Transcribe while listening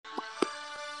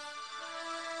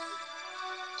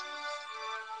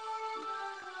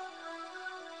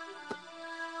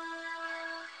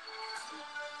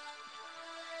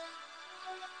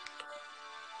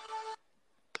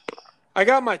I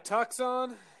got my tux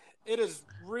on. It is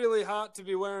really hot to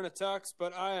be wearing a tux,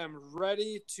 but I am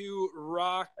ready to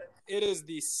rock. It is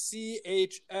the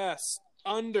CHS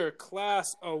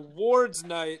Underclass Awards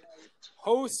Night,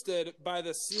 hosted by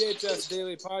the CHS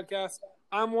Daily Podcast.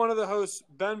 I'm one of the hosts,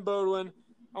 Ben Bodwin.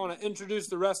 I want to introduce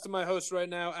the rest of my hosts right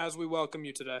now as we welcome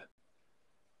you today.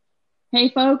 Hey,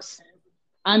 folks.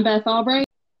 I'm Beth Albright.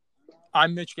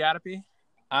 I'm Mitch Gattapi.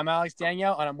 I'm Alex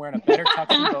Danielle, and I'm wearing a better tux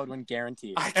than Bodwin,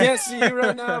 guaranteed. I can't see you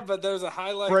right now, but there's a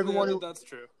high likelihood that's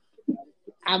true.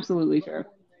 Absolutely true.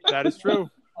 That is true.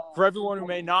 For everyone who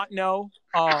may not know,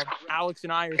 Alex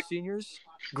and I are seniors,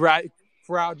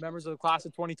 proud members of the class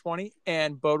of 2020,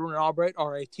 and Bodwin and Albright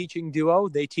are a teaching duo.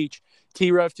 They teach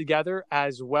T-Rev together,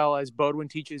 as well as Bodwin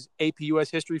teaches AP US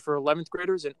History for 11th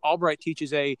graders, and Albright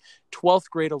teaches a 12th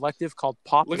grade elective called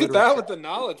Pop Literature. Look at that with the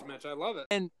knowledge, Mitch. I love it.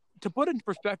 And to put into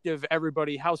perspective,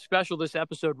 everybody, how special this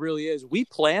episode really is, we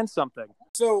planned something.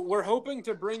 So we're hoping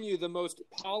to bring you the most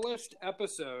polished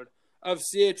episode of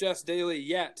CHS Daily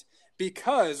yet,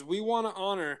 because we want to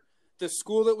honor the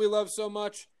school that we love so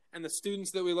much and the students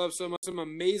that we love so much. Some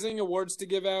amazing awards to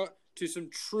give out to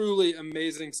some truly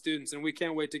amazing students, and we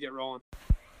can't wait to get rolling.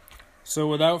 So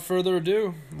without further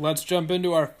ado, let's jump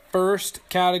into our first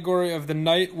category of the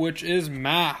night, which is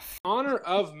math. In honor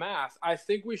of math, I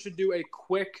think we should do a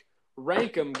quick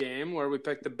rank 'em game where we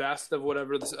pick the best of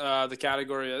whatever the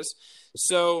category is.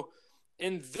 So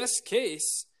in this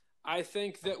case, I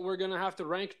think that we're going to have to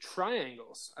rank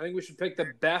triangles. I think we should pick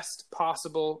the best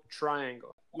possible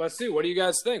triangle. Let's see. What do you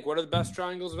guys think? What are the best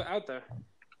triangles out there?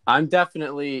 I'm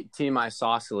definitely Team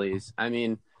Isosceles. I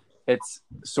mean, it's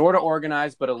sort of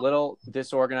organized, but a little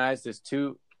disorganized. There's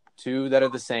two that are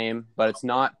the same, but it's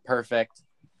not perfect.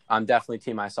 I'm definitely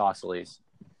Team Isosceles.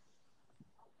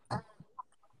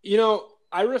 You know,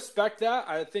 I respect that.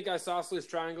 I think isosceles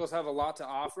triangles have a lot to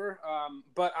offer,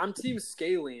 but I'm Team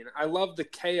Scalene. I love the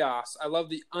chaos. I love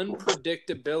the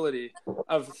unpredictability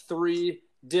of three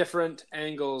different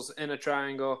angles in a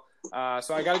triangle.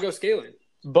 So I got to go Scalene.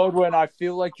 Bodwin, I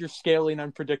feel like you're scaling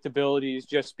unpredictabilities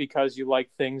just because you like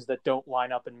things that don't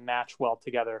line up and match well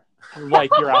together, like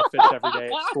your outfits every day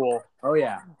at school. Oh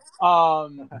yeah.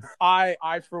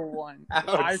 I for one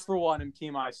am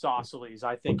Team Isosceles.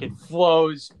 I think it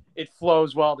flows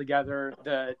well together.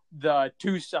 The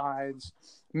two sides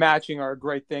matching are a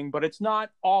great thing, but it's not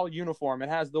all uniform. It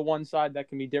has the one side that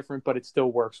can be different, but it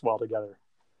still works well together.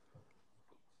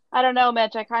 I don't know,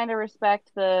 Mitch. I kind of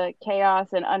respect the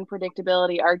chaos and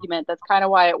unpredictability argument. That's kind of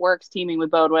why it works teaming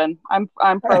with Bodwin. I'm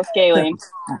pro Scalene.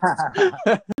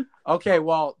 Okay,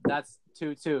 well, that's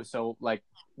 2-2. So,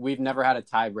 we've never had a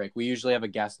tie break. We usually have a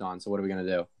guest on, so what are we going to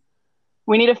do?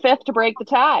 We need a fifth to break the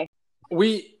tie.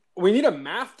 We need a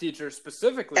math teacher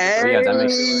specifically. Hey,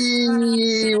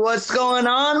 what's going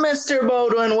on, Mr.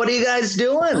 Bodwin? What are you guys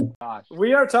doing? Gosh.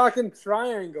 We are talking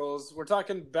triangles. We're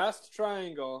talking best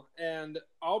triangle, and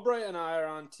Albright and I are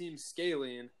on Team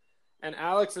Scalene, and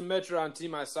Alex and Mitch are on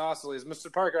Team Isosceles.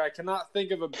 Mr. Parker, I cannot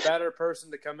think of a better person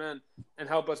to come in and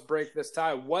help us break this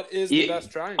tie. What is the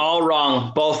best triangle? All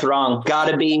wrong. Both wrong.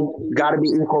 Gotta be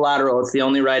equilateral. It's the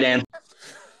only right answer.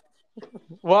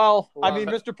 Well, I mean,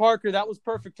 Mr. Parker, that was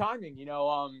perfect timing. You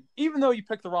know, even though you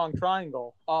picked the wrong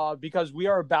triangle, because we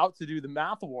are about to do the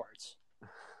math awards.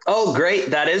 Oh, great.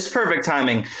 That is perfect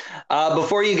timing.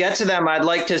 Before you get to them, I'd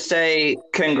like to say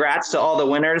congrats to all the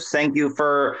winners. Thank you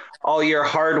for all your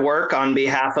hard work on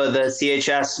behalf of the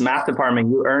CHS math department.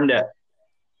 You earned it.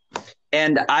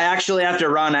 And I actually have to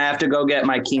run. I have to go get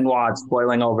my quinoa. It's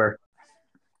boiling over.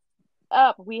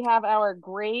 Up, we have our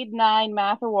grade 9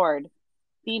 math award.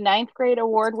 The 9th grade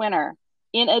award winner,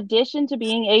 in addition to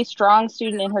being a strong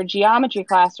student in her geometry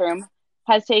classroom,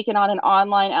 has taken on an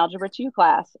online Algebra 2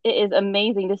 class. It is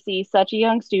amazing to see such a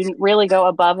young student really go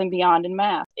above and beyond in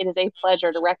math. It is a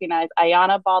pleasure to recognize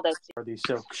Ayana Baldesti.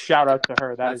 So shout out to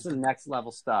her. That's the next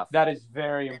level stuff. That is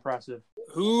very impressive.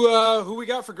 Who we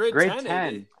got for grade 10? Grade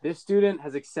 10. This student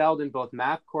has excelled in both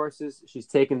math courses she's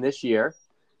taken this year.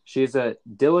 She is a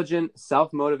diligent,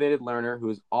 self-motivated learner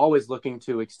who is always looking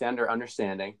to extend her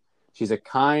understanding. She's a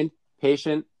kind,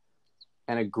 patient,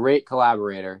 and a great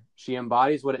collaborator. She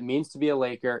embodies what it means to be a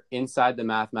Laker inside the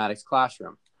mathematics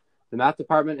classroom. The math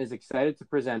department is excited to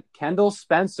present Kendall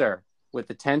Spencer with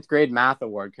the 10th grade math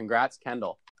award. Congrats,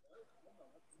 Kendall.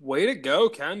 Way to go,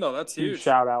 Kendall. That's huge.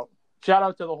 Shout out. Shout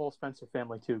out to the whole Spencer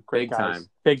family, too. Great Big guys. time.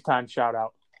 Big time shout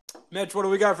out. Mitch, what do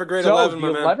we got for grade 11, the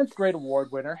 11th grade award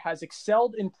winner has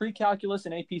excelled in pre-calculus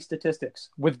and AP statistics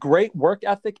with great work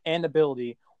ethic and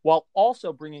ability, while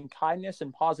also bringing kindness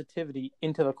and positivity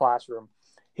into the classroom.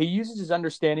 He uses his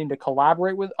understanding to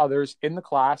collaborate with others in the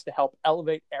class to help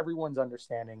elevate everyone's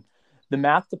understanding. the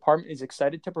math department is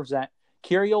excited to present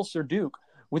Kirill Serduk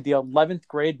with the 11th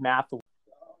grade math award.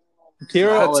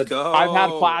 Kirill, Let's go. I've had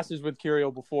classes with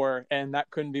Kirill before, and that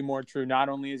couldn't be more true. Not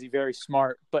only is he very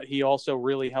smart, but he also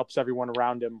really helps everyone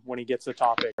around him when he gets the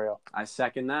topic. I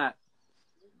second that.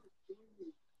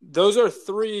 Those are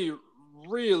three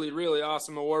really, really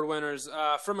awesome award winners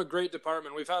from a great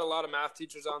department. We've had a lot of math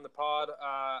teachers on the pod.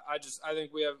 I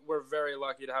think we're very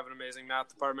lucky to have an amazing math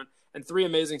department and three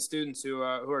amazing students who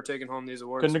are taking home these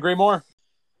awards. Couldn't agree more.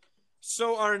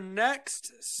 So our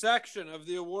next section of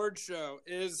the award show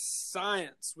is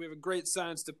science. We have a great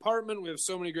science department. We have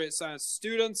so many great science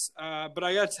students. But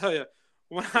I got to tell you,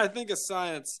 when I think of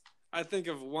science, I think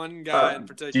of one guy in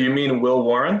particular. Do you mean Will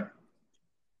Warren?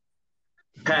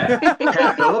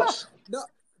 Pat Phillips?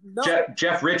 No.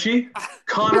 Jeff Ritchie?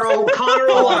 Connor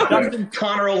O'Loughlin.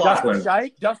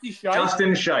 Dusty Scheich.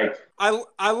 Justin Scheich.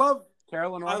 I love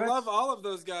Carolyn I Orvix? love all of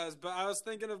those guys, but I was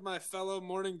thinking of my fellow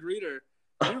morning greeter,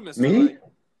 you, Mr. Me? Lang.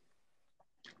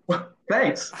 Well,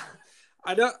 thanks.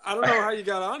 I don't know how you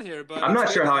got on here, but I'm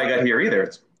not sure how I got here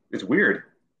either. It's weird.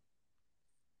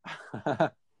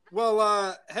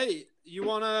 Well, hey, you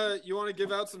wanna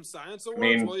give out some science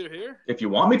awards while you're here? If you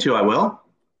want me to, I will.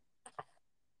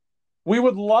 We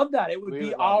would love that. It would We be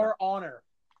would love our honor.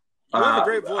 You have a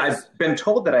great voice. I've been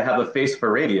told that I have a face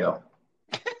for radio.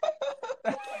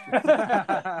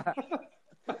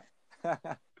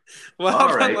 Well,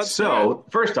 All right, let's so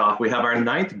first off, we have our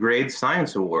 9th grade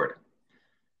science award.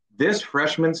 This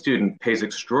freshman student pays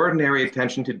extraordinary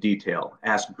attention to detail,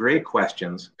 asks great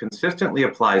questions, consistently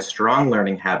applies strong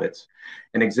learning habits,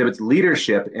 and exhibits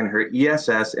leadership in her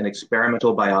ESS and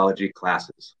experimental biology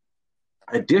classes.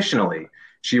 Additionally,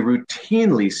 she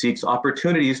routinely seeks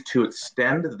opportunities to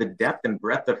extend the depth and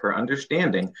breadth of her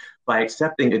understanding by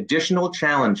accepting additional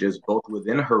challenges both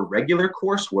within her regular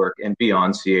coursework and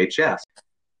beyond CHS.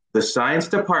 The science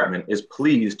department is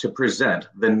pleased to present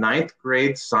the 9th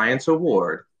grade science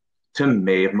award to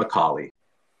Maeve McCauley.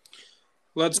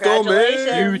 Let's go,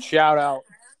 man. Huge shout out.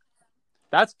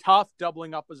 That's tough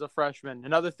doubling up as a freshman.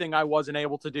 Another thing I wasn't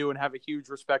able to do, and have a huge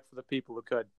respect for the people who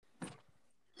could.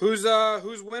 Who's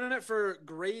winning it for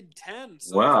grade 10?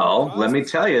 Well, let me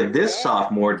tell you, this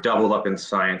sophomore doubled up in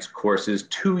science courses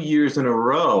 2 years in a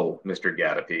row, Mr.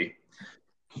 Gadapy.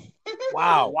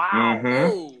 Wow.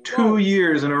 Mm-hmm. 2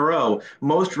 years in a row,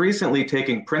 most recently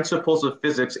taking principles of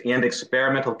physics and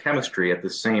experimental chemistry at the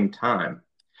same time.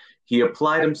 He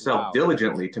applied himself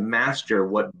diligently to master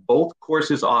what both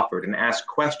courses offered and asked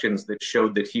questions that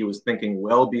showed that he was thinking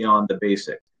well beyond the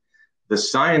basics. The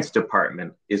science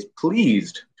department is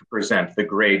pleased to present the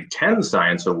grade 10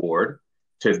 science award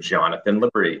to Jonathan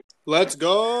Labrie. Let's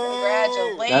go.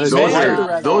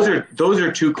 Congratulations. Those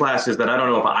are two classes that I don't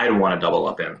know if I'd want to double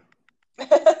up in.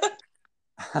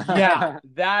 Yeah,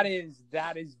 that is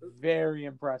very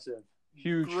impressive.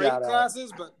 Huge Great shout out.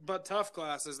 classes, but tough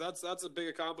classes. That's a big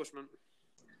accomplishment.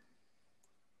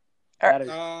 That is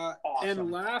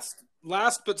And last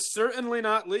but certainly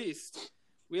not least,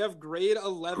 we have grade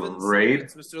 11 Great.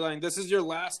 science, Mr. Lang. This is your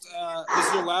last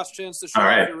chance to show All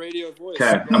right. off your radio voice.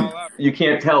 Okay. Go all out. You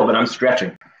can't tell, but I'm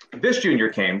stretching. This junior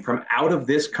came from out of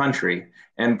this country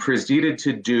and proceeded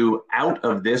to do out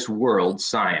of this world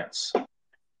science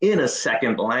in a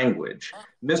second language.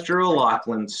 Mr.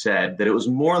 O'Loughlin said that it was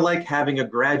more like having a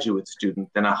graduate student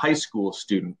than a high school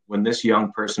student when this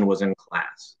young person was in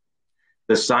class.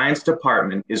 The science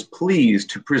department is pleased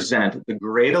to present the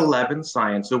grade 11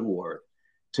 science award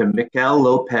to Mikel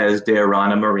Lopez de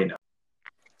Arana Marino.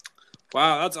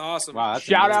 Wow, that's awesome. Wow, that's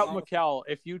Shout amazing. out Mikel.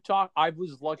 If you talk, I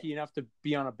was lucky enough to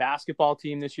be on a basketball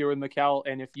team this year with Mikel,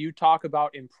 and if you talk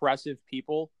about impressive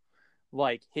people,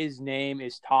 like his name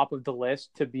is top of the list.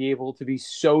 To be able to be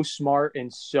so smart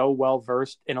and so well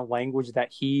versed in a language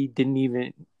that he didn't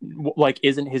even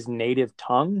isn't his native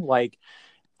tongue,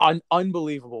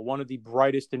 unbelievable. One of the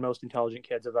brightest and most intelligent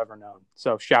kids I've ever known.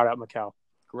 So shout out Mikel.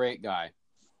 Great guy.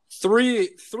 Three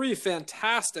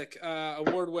fantastic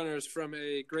award winners from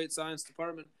a great science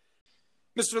department.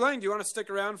 Mr. Lang, do you want to stick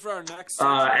around for our next section?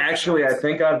 Actually, I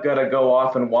think I've got to go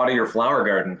off and water your flower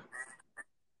garden.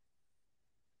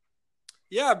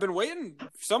 Yeah, I've been waiting.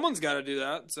 Someone's got to do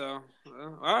that. So, all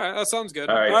right, that sounds good.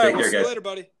 All right, take we'll care, see you guys. later,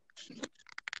 buddy.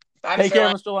 Take care,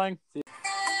 Mr. Lang.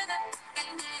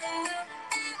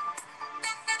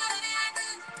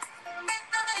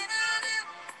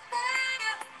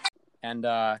 And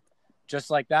just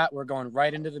like that, we're going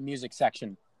right into the music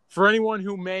section. For anyone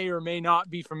who may or may not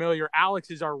be familiar,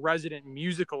 Alex is our resident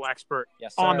musical expert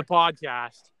Yes, sir. on the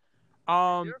podcast.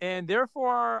 And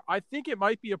therefore, I think it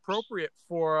might be appropriate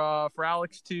for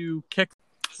Alex to kick.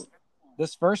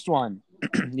 This first one,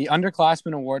 the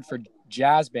Underclassmen Award for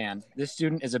Jazz Band. This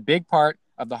student is a big part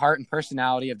of the heart and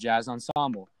personality of Jazz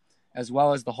Ensemble, as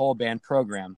well as the whole band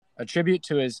program. A tribute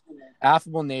to his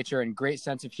affable nature and great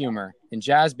sense of humor. In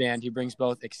Jazz Band, he brings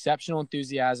both exceptional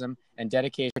enthusiasm and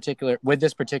dedication with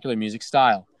this particular music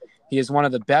style. He is one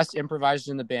of the best improvisers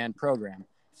in the band program,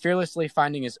 fearlessly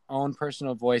finding his own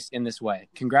personal voice in this way.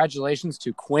 Congratulations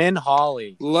to Quinn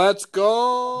Hawley. Let's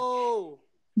go.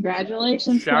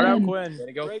 Congratulations, Shout out Quinn. Quinn. Way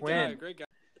to go, Great Quinn. guy, great guy.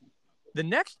 The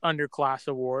next underclass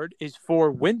award is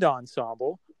for Wind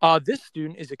Ensemble. This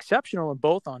student is exceptional in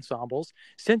both ensembles.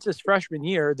 Since his freshman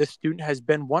year, this student has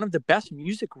been one of the best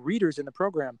music readers in the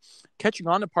program, catching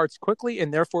on to parts quickly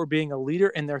and therefore being a leader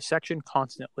in their section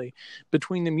constantly.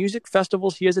 Between the music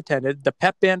festivals he has attended, the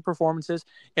pep band performances,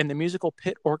 and the musical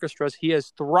pit orchestras, he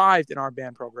has thrived in our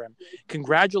band program.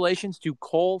 Congratulations to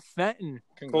Cole Fenton.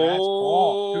 Congrats,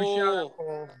 Paul. Who shout out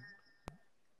Cole?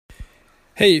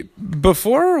 Hey,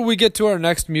 before we get to our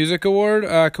next music award,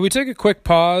 can we take a quick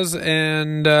pause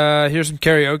and hear some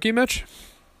karaoke, Mitch?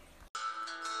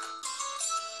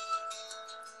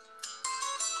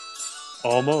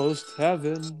 Almost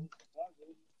heaven,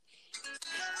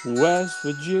 West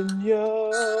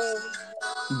Virginia,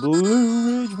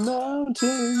 Blue Ridge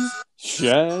Mountains,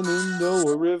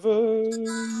 Shenandoah River.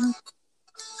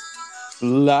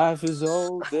 Life is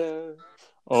old there,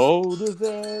 older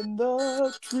than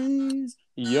the trees,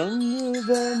 younger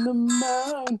than the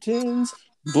mountains,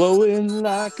 blowing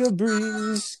like a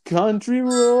breeze. Country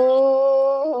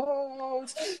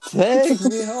roads, take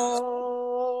me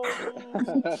home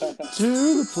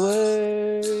to the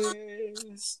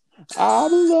place I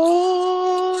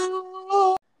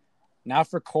belong. Now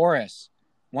for chorus.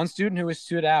 One student who has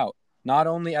stood out, not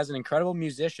only as an incredible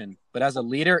musician, but as a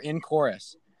leader in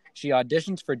chorus. She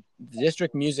auditioned for the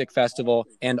District Music Festival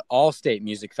and All-State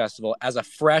Music Festival as a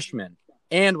freshman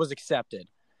and was accepted.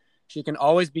 She can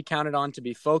always be counted on to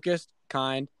be focused,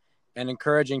 kind, and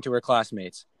encouraging to her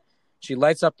classmates. She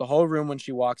lights up the whole room when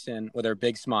she walks in with her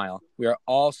big smile. We are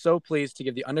all so pleased to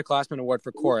give the Underclassmen Award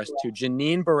for Chorus to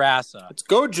Janine Barassa. Let's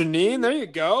go, Janine. There you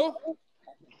go.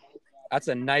 That's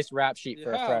a nice rap sheet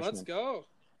for a freshman. Let's go.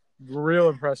 Real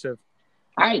impressive.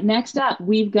 All right, next up,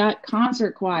 we've got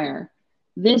concert choir.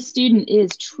 This student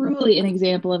is truly an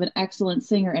example of an excellent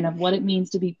singer and of what it means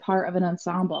to be part of an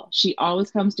ensemble. She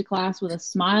always comes to class with a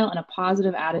smile and a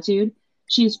positive attitude.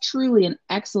 She is truly an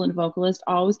excellent vocalist,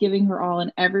 always giving her all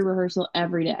in every rehearsal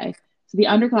every day. So the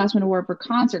Underclassmen Award for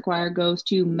concert choir goes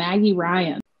to Maggie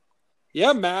Ryan.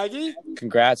 Yeah, Maggie.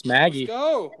 Congrats, Maggie. Let's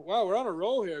go. Wow, we're on a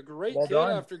roll here. Great Well kid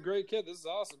done. after great kid. This is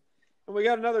awesome. And we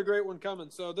got another great one coming.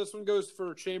 So this one goes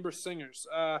for chamber singers.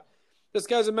 This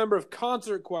guy's a member of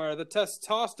concert choir, the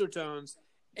Testostertones,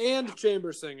 and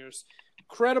chamber singers.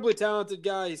 Incredibly talented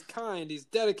guy. He's kind. He's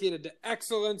dedicated to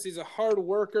excellence. He's a hard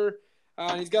worker.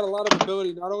 He's got a lot of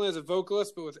ability, not only as a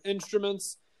vocalist, but with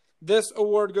instruments. This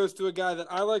award goes to a guy that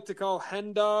I like to call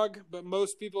Hen Dog, but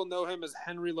most people know him as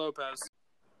Henry Lopez.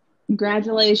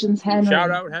 Congratulations, Henry.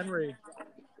 Shout out Henry.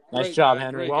 Nice Great job, guy,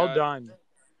 Henry. great Well guy. done.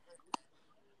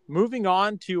 Moving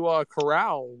on to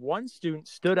Corral, one student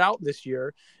stood out this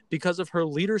year because of her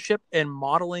leadership and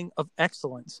modeling of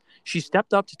excellence. She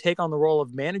stepped up to take on the role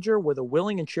of manager with a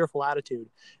willing and cheerful attitude.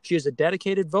 She is a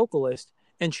dedicated vocalist,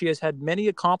 and she has had many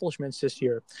accomplishments this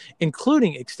year,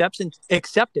 including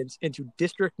acceptance into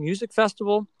District Music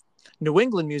Festival, New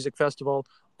England Music Festival,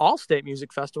 All-State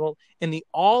Music Festival, and the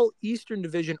All-Eastern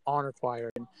Division Honor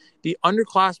Choir. The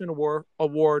Underclassmen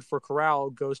Award for Corral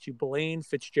goes to Blaine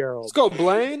Fitzgerald. Let's go,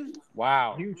 Blaine.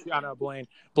 Wow. Huge shout out, Blaine.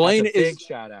 Blaine Blaine That's a big is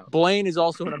shout out. Blaine is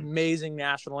also an amazing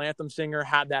national anthem singer.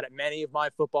 Had that at many of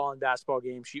my football and basketball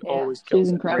games. She always kills she's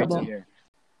it. incredible. Great to hear.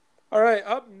 All right,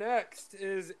 up next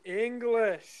is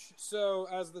English. So,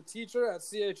 as the teacher at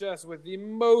CHS with the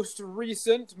most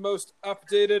recent, most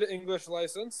updated English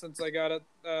license, since I got it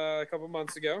a couple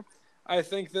months ago, I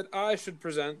think that I should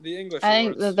present the English I think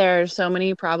awards. that there are so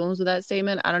many problems with that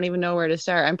statement. I don't even know where to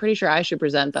start. I'm pretty sure I should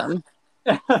present them.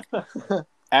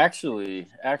 Actually,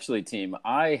 team,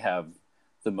 I have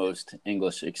the most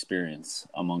English experience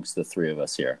amongst the three of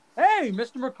us here. Hey,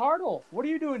 Mr. McCardle, what are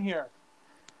you doing here?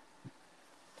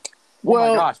 Oh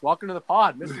my gosh, welcome to the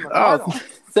pod, Mr. McCardle. Oh,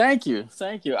 thank you.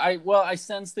 I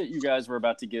sensed that you guys were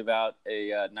about to give out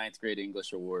a ninth grade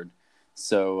English award,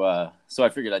 so I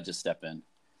figured I'd just step in.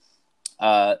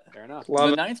 Fair enough.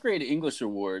 The ninth grade English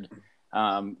award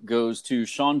goes to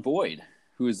Sean Boyd,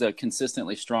 who is a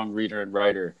consistently strong reader and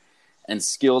writer and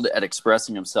skilled at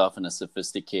expressing himself in a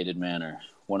sophisticated manner.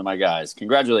 One of my guys.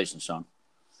 Congratulations, Sean.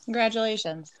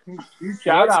 Congratulations. Huge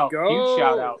shout Let's out. go. Huge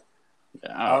shout out.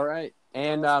 Yeah. All right.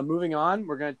 And moving on,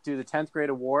 we're going to do the 10th grade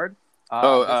award.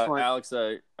 This one- Alex,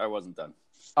 I wasn't done.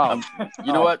 Oh,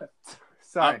 You know what?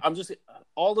 sorry. I'm just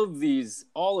all of these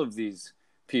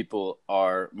people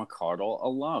are McCardle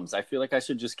alums. I feel like I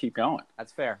should just keep going.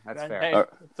 That's fair. That's fair. Hey,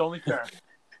 it's only fair.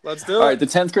 Let's do All it. right, the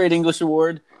 10th grade English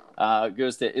award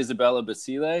goes to Isabella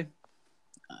Basile.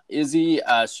 Izzy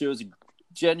shows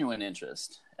genuine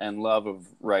interest and love of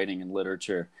writing and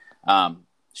literature.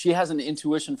 She has an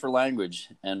intuition for language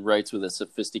and writes with a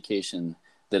sophistication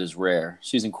that is rare.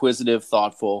 She's inquisitive,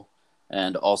 thoughtful,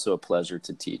 and also a pleasure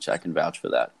to teach. I can vouch for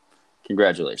that.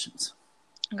 Congratulations.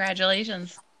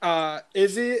 Congratulations.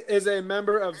 Izzy is a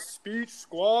member of Speech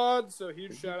Squad, so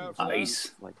huge shout out for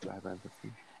Nice. Like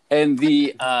And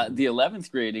the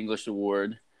 11th grade English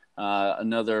award,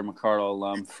 another McCardle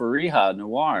alum, Fariha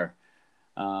Nawar.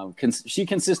 She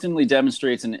consistently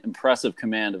demonstrates an impressive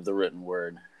command of the written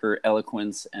word. Her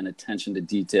eloquence and attention to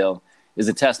detail is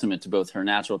a testament to both her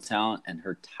natural talent and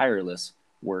her tireless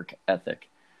work ethic.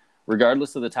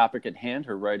 Regardless of the topic at hand,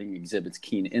 her writing exhibits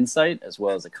keen insight as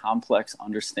well as a complex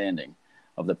understanding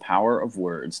of the power of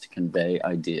words to convey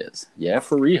ideas. Yeah,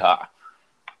 Fariha.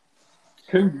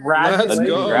 Congratulations. Let's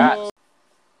go. Congrats.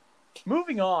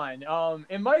 Moving on,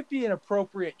 it might be an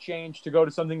appropriate change to go to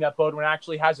something that Bodwin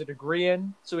actually has a degree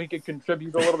in, so he could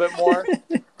contribute a little bit more.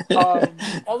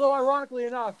 Although, ironically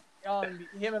enough,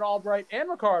 him and Albright and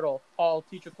McCardle all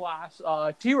teach a class,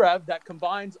 T-Rev, that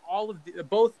combines all of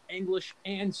both English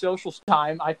and social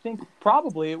time. I think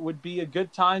probably it would be a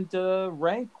good time to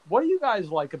rank. What do you guys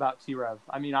like about T-Rev?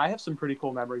 I mean, I have some pretty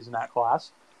cool memories in that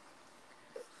class.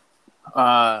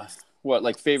 What,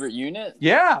 like favorite unit?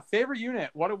 Yeah, favorite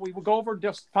unit. What do we will go over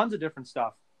just tons of different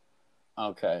stuff.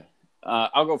 Okay.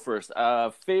 I'll go first.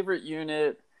 Favorite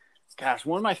unit. Gosh,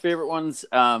 one of my favorite ones,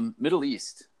 Middle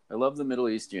East. I love the Middle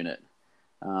East unit.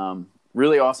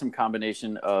 Really awesome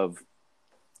combination of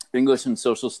English and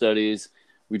social studies.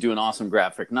 We do an awesome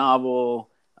graphic novel.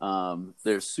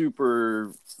 There's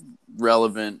super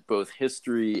relevant both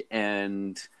history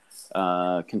and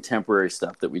contemporary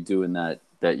stuff that we do in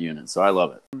that unit. So I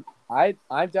love it. I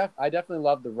definitely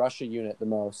love the Russia unit the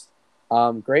most.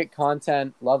 Great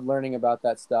content. Love learning about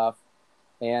that stuff.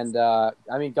 And I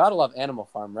mean, gotta love Animal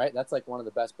Farm, right? That's like one of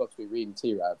the best books we read in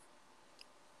T-Rev.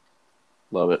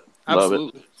 Love it. Absolutely.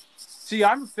 Love it. See,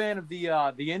 I'm a fan of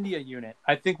the India unit.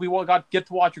 I think we all get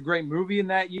to watch a great movie in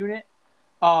that unit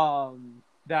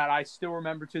that I still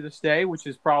remember to this day, which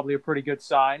is probably a pretty good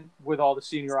sign with all the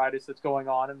senioritis that's going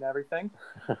on and everything.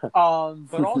 But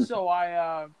also,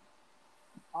 I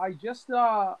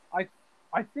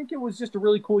think it was just a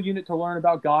really cool unit to learn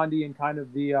about Gandhi and kind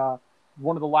of the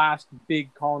one of the last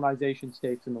big colonization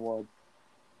states in the world.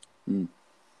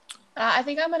 I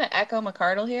think I'm going to echo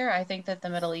McCardle here. I think that the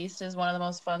Middle East is one of the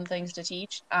most fun things to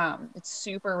teach. It's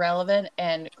super relevant,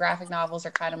 and graphic novels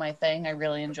are kind of my thing. I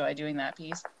really enjoy doing that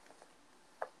piece.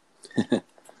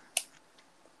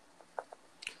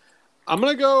 I'm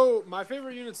going to go, my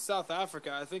favorite unit's South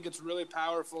Africa. I think it's really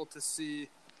powerful to see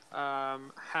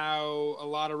how a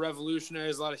lot of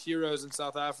revolutionaries, a lot of heroes in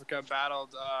South Africa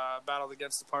battled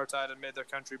against apartheid and made their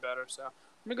country better. So I'm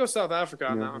going to go South Africa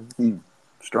on that one.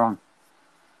 Strong.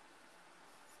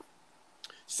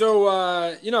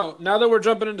 So, now that we're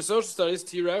jumping into social studies,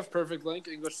 T-Rev, perfect link,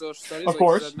 English social studies. Of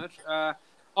course. You said, Mitch.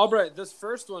 Albright, this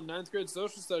first one, 9th grade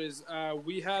social studies,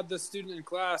 we had this student in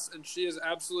class, and she is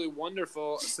absolutely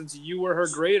wonderful since you were her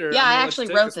grader. Yeah, I actually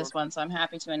wrote this one, so I'm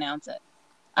happy to announce it.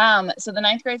 So the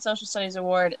 9th grade social studies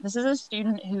award, this is a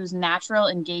student whose natural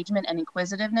engagement and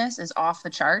inquisitiveness is off the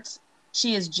charts.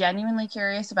 She is genuinely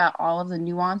curious about all of the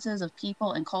nuances of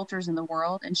people and cultures in the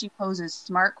world, and she poses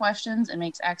smart questions and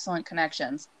makes excellent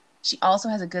connections. She also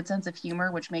has a good sense of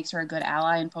humor, which makes her a good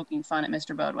ally in poking fun at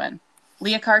Mr. Bodwin.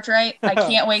 Leah Cartwright, I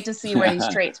can't wait to see where these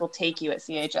traits will take you at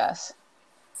CHS.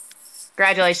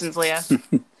 Congratulations, Leah.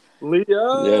 Leah.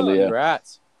 Yeah, Leah.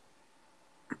 Congrats.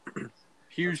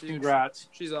 Huge congrats.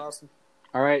 She's awesome.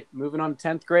 All right, moving on to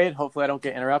 10th grade. Hopefully I don't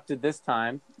get interrupted this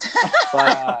time.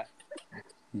 But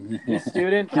this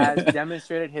student has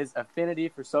demonstrated his affinity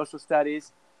for social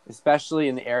studies, especially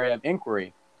in the area of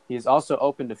inquiry. He is also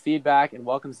open to feedback and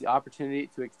welcomes the opportunity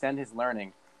to extend his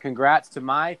learning. Congrats to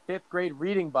my 5th grade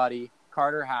reading buddy,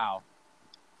 Carter Howe.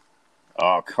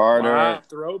 Oh, Carter. Wow,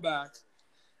 throwback.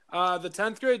 The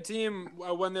 10th grade team,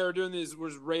 when they were doing these,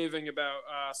 was raving about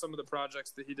some of the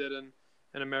projects that he did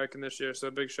in American this year. So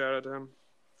a big shout out to him.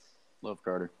 Love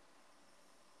Carter.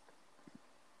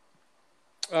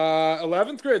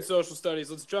 11th grade social studies.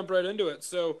 Let's jump right into it.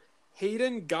 So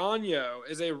Hayden Gagno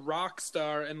is a rock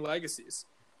star in Legacies.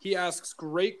 He asks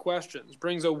great questions,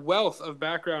 brings a wealth of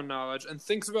background knowledge, and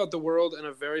thinks about the world in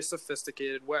a very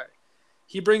sophisticated way.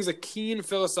 He brings a keen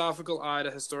philosophical eye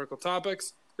to historical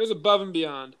topics, goes above and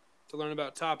beyond to learn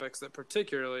about topics that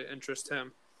particularly interest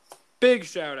him. Big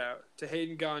shout out to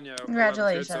Hayden Gagno.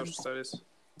 Congratulations. Social Studies.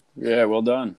 Yeah, well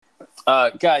done.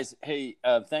 Guys, hey,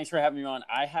 thanks for having me on.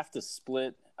 I have to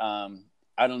split.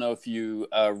 I don't know if you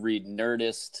read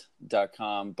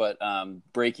Nerdist.com, but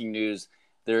breaking news,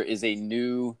 there is a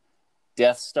new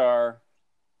Death Star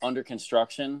under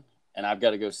construction, and I've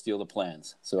got to go steal the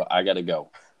plans. So I got to go.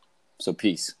 So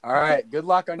peace. All right. Good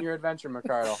luck on your adventure,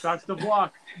 McCardle. Best of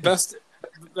luck.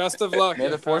 Best of luck. May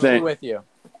the force be with you.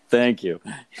 Thank you.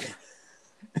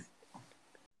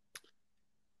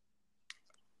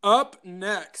 Up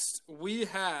next, we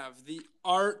have the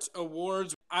Art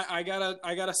Awards. I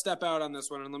gotta step out on this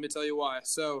one, and let me tell you why.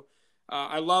 So,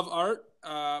 I love art,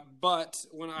 but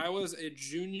when I was a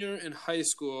junior in high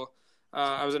school,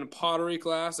 I was in a pottery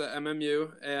class at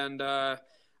MMU, and I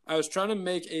was trying to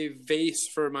make a vase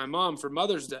for my mom for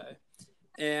Mother's Day,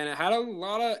 and it had a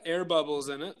lot of air bubbles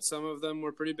in it. Some of them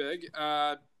were pretty big.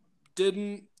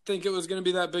 Didn't think it was going to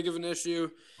be that big of an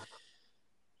issue.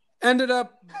 Ended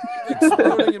up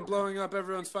exploding and blowing up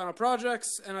everyone's final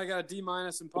projects, and I got a D-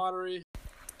 in pottery.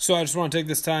 So I just want to take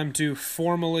this time to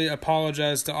formally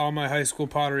apologize to all my high school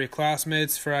pottery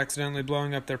classmates for accidentally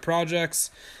blowing up their projects.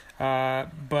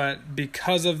 But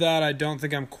because of that, I don't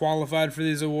think I'm qualified for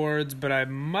these awards, but I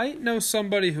might know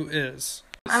somebody who is.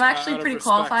 I'm actually pretty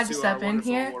qualified to step in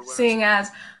here, seeing as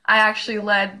I actually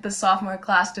led the sophomore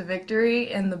class to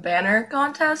victory in the banner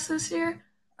contest this year.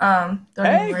 Don't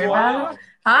even worry about it.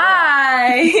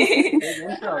 Hi!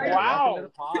 Wow.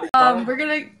 We're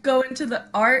going to go into the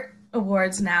art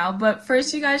awards now, but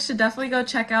first you guys should definitely go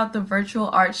check out the virtual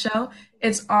art show.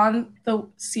 It's on the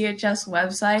CHS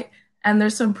website, and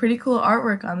there's some pretty cool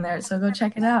artwork on there, so go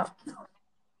check it out.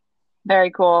 Very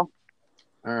cool.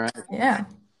 All right. Yeah.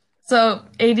 So,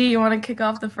 AD, you want to kick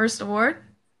off the first award?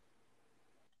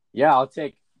 Yeah, I'll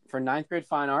take for 9th grade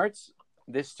fine arts.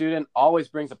 This student always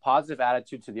brings a positive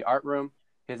attitude to the art room.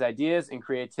 His ideas and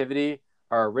creativity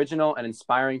are original and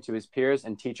inspiring to his peers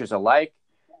and teachers alike.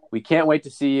 We can't wait to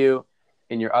see you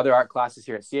in your other art classes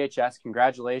here at CHS.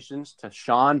 Congratulations to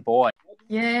Sean Boyd.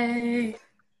 Yay!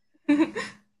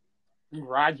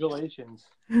 Congratulations.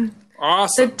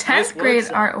 Awesome. The 10th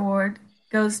grade art award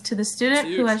goes to the student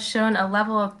who has shown a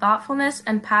level of thoughtfulness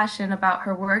and passion about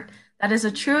her work that is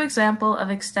a true example of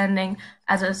extending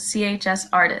as a CHS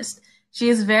artist. She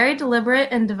is very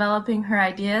deliberate in developing her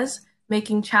ideas,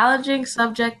 making challenging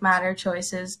subject matter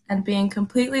choices, and being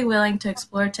completely willing to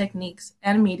explore techniques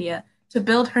and media to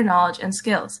build her knowledge and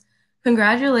skills.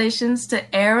 Congratulations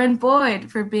to Aaron Boyd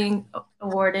for being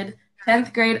awarded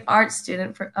 10th grade art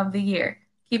student of the year.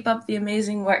 Keep up the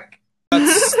amazing work.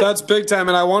 That's big time,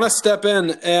 and I want to step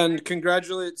in and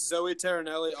congratulate Zoe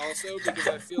Terranelli also, because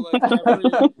I feel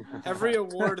like every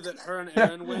award that her and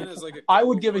Aaron win is like I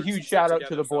would give a huge shout out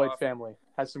to the Boyd family.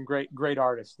 Has some great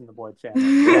artists in the Boyd family.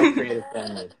 Very creative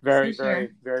family.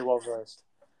 Very well versed.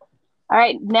 All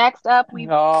right, next up, we've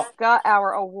got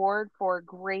our award for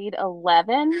grade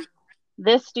 11.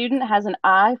 This student has an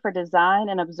eye for design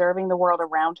and observing the world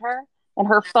around her, and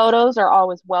her photos are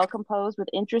always well composed with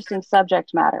interesting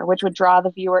subject matter, which would draw the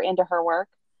viewer into her work.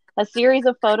 A series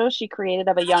of photos she created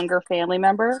of a younger family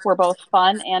member were both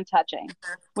fun and touching.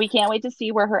 We can't wait to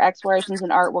see where her explorations in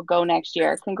art will go next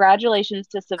year. Congratulations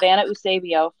to Savannah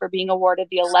Eusebio for being awarded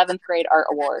the 11th grade art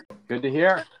award. Good to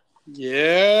hear.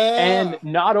 Yeah. And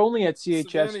not only at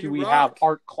CHS Savannah, do we you have rock.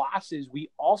 art classes, we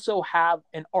also have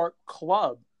an art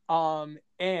club.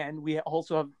 And we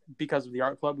also have, because of the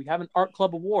art club, we have an art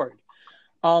club award.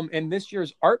 And this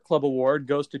year's art club award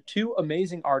goes to two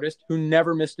amazing artists who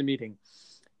never missed a meeting.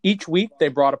 Each week, they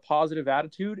brought a positive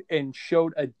attitude and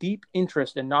showed a deep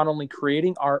interest in not only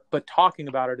creating art, but talking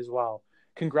about it as well.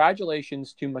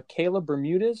 Congratulations to Michaela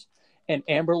Bermudez and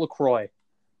Amber LaCroix.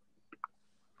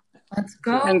 Let's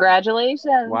go.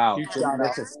 Congratulations. Wow. Huge Didn't shout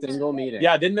miss out. a single meeting.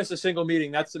 Yeah, didn't miss a single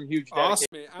meeting. That's some huge dedication.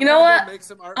 Awesome. You know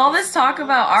what? All this talk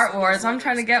about art wars, I'm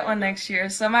trying to get one next year,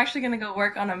 so I'm actually going to go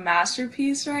work on a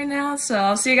masterpiece right now, so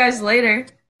I'll see you guys later.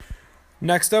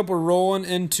 Next up, we're rolling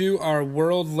into our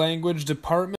world language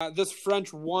department. This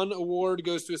French 1 award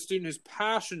goes to a student who's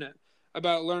passionate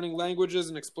about learning languages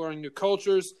and exploring new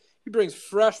cultures. He brings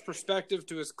fresh perspective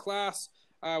to his class,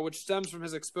 which stems from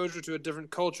his exposure to a different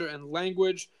culture and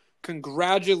language.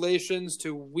 Congratulations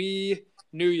to Wee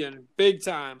Nguyen. Big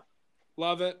time.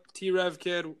 Love it. T-Rev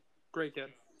kid. Great kid.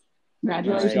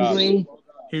 Congratulations, Lee.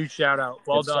 Huge shout out.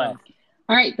 Well Good done. stuff.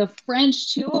 All right, the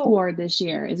French 2 award this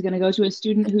year is going to go to a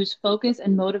student whose focus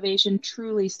and motivation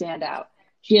truly stand out.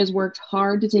 She has worked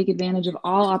hard to take advantage of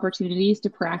all opportunities to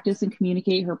practice and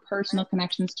communicate her personal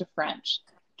connections to French.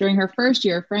 During her first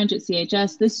year of French at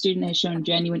CHS, this student has shown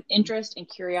genuine interest and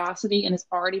curiosity and has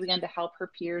already begun to help her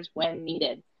peers when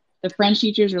needed. The French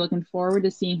teachers are looking forward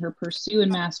to seeing her pursue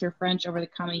and master French over the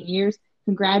coming years.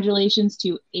 Congratulations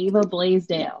to Ava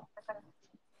Blaisdell.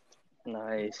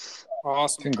 Nice.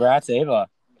 Awesome. Congrats, Ava.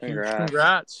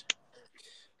 Congrats.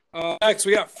 Next,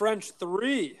 we got French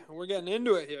 3. We're getting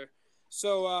into it here.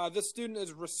 So this student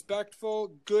is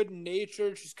respectful,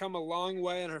 good-natured. She's come a long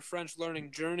way in her French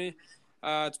learning journey.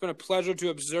 It's been a pleasure to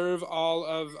observe all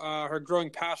of her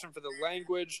growing passion for the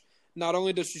language. Not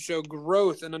only does she show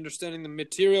growth in understanding the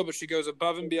material, but she goes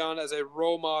above and beyond as a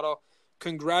role model.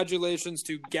 Congratulations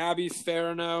to Gabby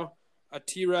Farino, a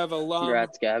T-Rev alum.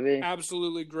 Congrats, Gabby.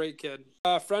 Absolutely great kid.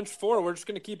 French 4, we're just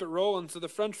going to keep it rolling. So the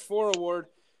French 4 award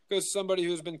goes to somebody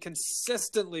who's been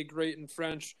consistently great in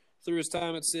French through his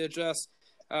time at CHS.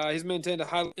 He's maintained a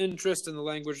high interest in the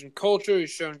language and culture.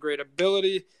 He's shown great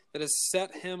ability that has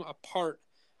set him apart.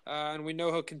 And we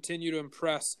know he'll continue to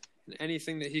impress in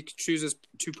anything that he chooses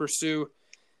to pursue.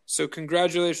 So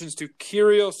congratulations to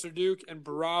Kirill Serduk and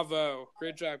bravo.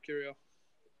 Great job, Kirill.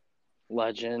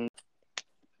 Legend.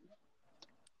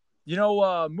 You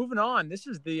know, moving on, this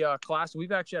is the class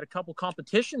we've actually had a couple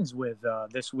competitions with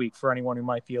this week for anyone who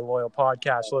might be a loyal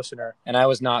podcast listener. And I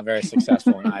was not very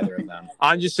successful in either of them.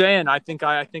 I'm just saying, I think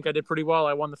I did pretty well.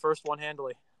 I won the first one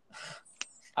handily.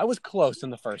 I was close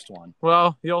in the first one.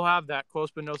 Well, you'll have that,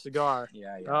 close but no cigar.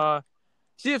 Yeah.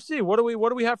 CFC, what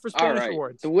do we have for Spanish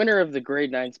awards? The winner of the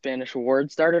grade 9 Spanish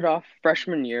award started off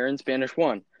freshman year in Spanish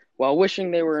 1 while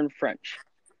wishing they were in French.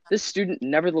 This student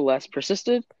nevertheless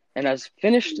persisted and has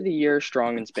finished the year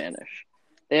strong in Spanish.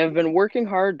 They have been working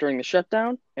hard during the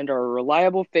shutdown and are a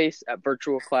reliable face at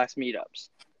virtual class meetups.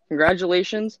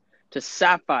 Congratulations to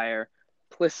Sapphire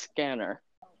Pliscanner.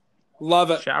 Love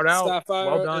it. Shout out. Sapphire.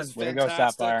 Well done. Is Way to go,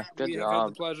 Sapphire. Good we job. have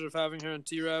had the pleasure of having her in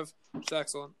T-Rev. It's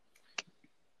excellent.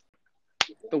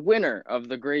 The winner of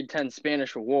the grade 10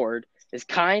 Spanish award is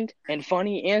kind and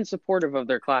funny and supportive of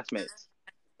their classmates.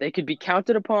 They could be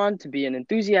counted upon to be an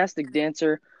enthusiastic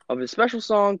dancer of a special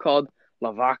song called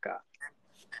La Vaca.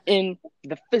 In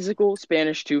the physical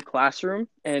Spanish 2 classroom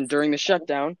and during the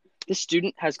shutdown, this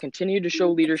student has continued to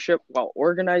show leadership while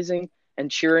organizing and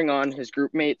cheering on his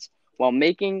group mates while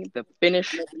making them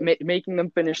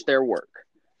finish their work.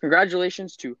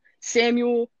 Congratulations to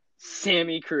Sammy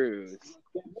Cruz.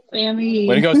 Sammy.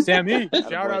 Way to go, Sammy.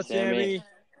 Shout out, Sammy.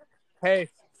 Hey,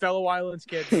 fellow Islands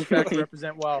kids, respect,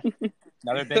 represent well.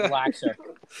 Another big laxer.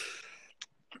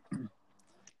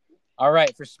 All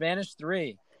right, for Spanish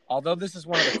 3, although this is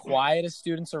one of the quietest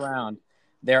students around,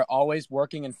 they're always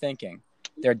working and thinking.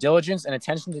 Their diligence and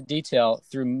attention to detail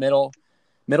through middle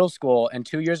school and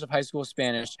 2 years of high school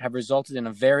Spanish have resulted in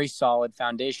a very solid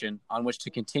foundation on which to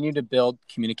continue to build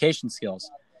communication skills.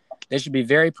 They should be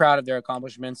very proud of their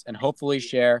accomplishments and hopefully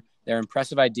share their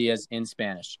impressive ideas in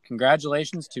Spanish.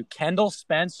 Congratulations to Kendall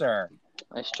Spencer.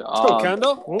 Nice job. Let's go,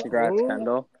 Kendall. Congrats,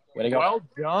 Kendall. Way to go. Well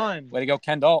done. Way to go,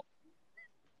 Kendall.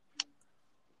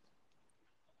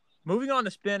 Moving on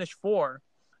to Spanish 4,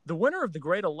 the winner of the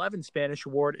grade 11 Spanish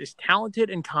award is talented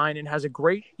and kind and has a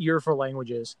great ear for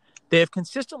languages. They have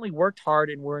consistently worked hard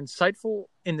and were insightful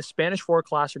in the Spanish 4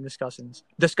 classroom discussions.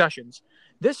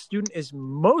 This student is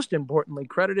most importantly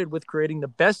credited with creating the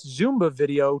best Zumba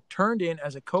video turned in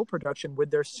as a co-production with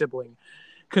their sibling.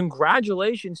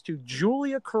 Congratulations to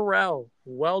Julia Carell.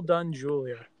 Well done,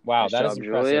 Julia. Wow, Nice that job, is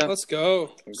impressive. Julia. Let's go.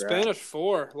 Congrats. Spanish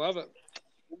 4. Love it.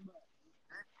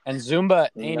 And Zumba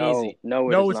ain't easy. No,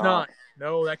 It's not.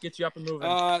 No, that gets you up and moving.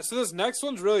 So this next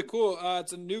one's really cool.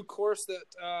 It's a new course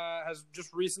that has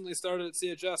just recently started at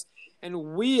CHS.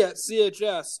 And we at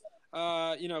CHS,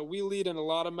 we lead in a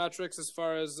lot of metrics as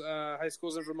far as high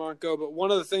schools in Vermont go. But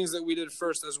one of the things that we did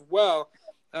first as well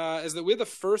is that we had the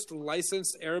first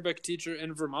licensed Arabic teacher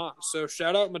in Vermont. So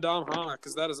shout out Madame Hannah,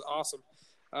 because that is awesome.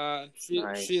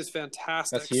 She is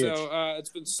fantastic. That's huge. So it's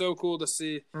been so cool to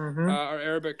see our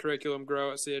Arabic curriculum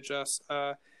grow at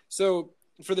CHS. So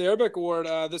for the Arabic award,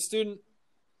 the student,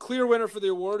 clear winner for the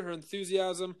award, her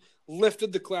enthusiasm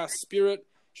lifted the class spirit.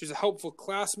 She's a helpful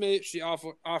classmate. She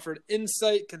offered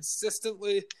insight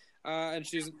consistently, and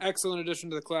she's an excellent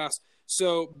addition to the class.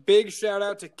 So big shout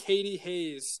out to Katie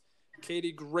Hayes.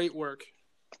 Katie, great work.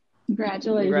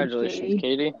 Congratulations,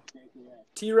 Katie.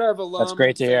 T-Rev alum. That's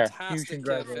great to hear. Fantastic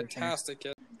kid. Fantastic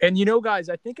kid. And guys,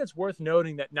 I think it's worth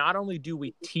noting that not only do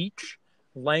we teach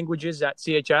languages at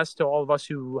CHS to all of us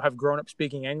who have grown up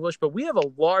speaking English, but we have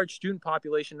a large student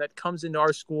population that comes into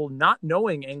our school not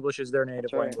knowing English as their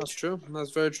native language. That's true.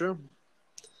 That's very true.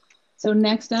 So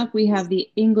next up, we have the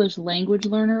English Language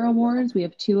Learner Awards. We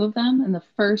have 2 of them, and the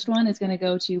first one is going to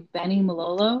go to Benny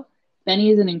Malolo.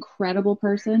 Benny is an incredible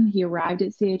person. He arrived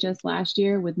at CHS last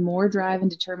year with more drive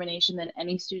and determination than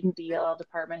any student the ELL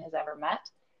department has ever met.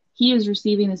 He is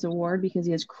receiving this award because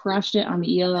he has crushed it on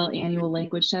the ELL annual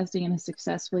language testing and has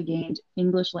successfully gained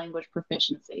English language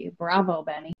proficiency. Bravo,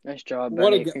 Benny. Nice job,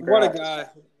 What Benny. a guy.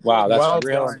 Wow, that's Well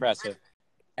real done. impressive.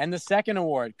 And the second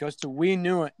award goes to Wee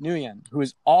Nguyen, who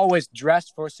is always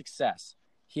dressed for success.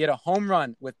 He had a home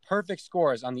run with perfect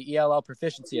scores on the ELL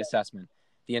proficiency assessment.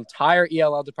 The entire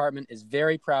ELL department is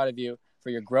very proud of you for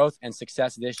your growth and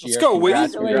success this year. Let's go, Wee.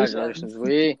 Congratulations,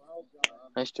 Wee.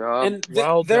 Nice job. And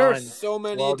Well there are done. so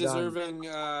many Well done.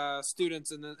 deserving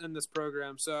students in this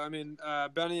program. So I mean,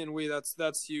 Benny and Wee,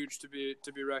 that's huge to be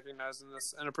recognized in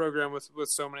this, and a program with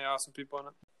so many awesome people in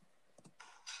it.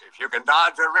 If you can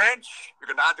dodge a wrench, you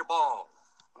can dodge a ball.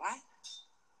 What?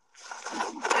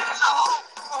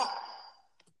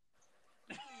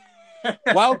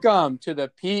 Welcome to the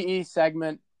PE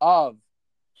segment of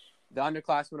the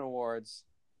Underclassmen Awards.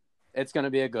 It's going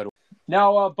to be a good one.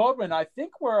 Now, Bodwin, I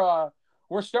think we're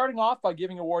starting off by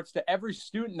giving awards to every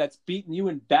student that's beaten you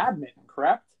in badminton,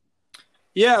 correct?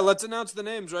 Yeah, let's announce the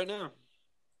names right now.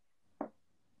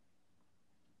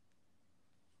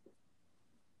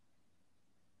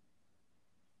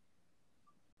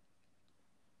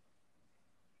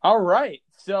 All right.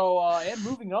 So, and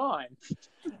moving on.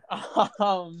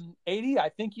 80, I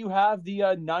think you have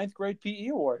the ninth grade PE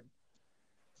award.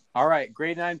 All right,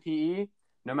 grade 9 PE,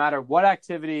 no matter what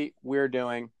activity we're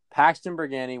doing, Paxton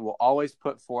Bergani will always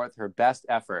put forth her best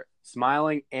effort,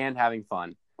 smiling and having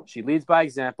fun. She leads by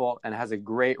example and is a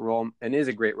great role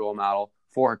model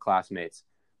for her classmates.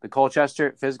 The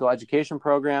Colchester Physical Education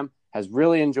Program has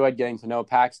really enjoyed getting to know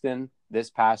Paxton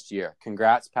this past year.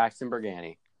 Congrats, Paxton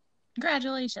Bergani.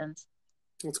 Congratulations.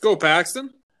 Let's go, Paxton.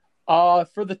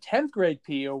 For the 10th grade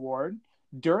PE award,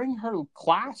 during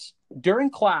class,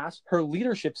 her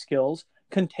leadership skills,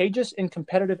 contagious and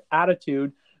competitive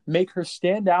attitude make her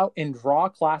stand out and draw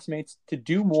classmates to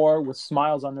do more with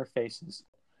smiles on their faces.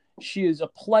 She is a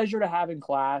pleasure to have in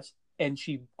class, and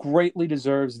she greatly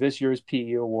deserves this year's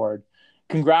PE award.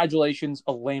 Congratulations,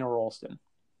 Elena Rolston.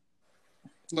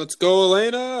 Let's go,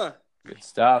 Elena. Good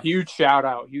stuff. Huge shout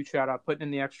out, putting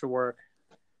in the extra work.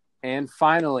 And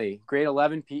finally, grade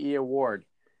 11 PE award.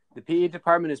 The PE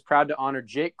department is proud to honor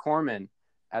Jake Corman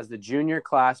as the junior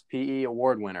class PE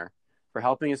award winner for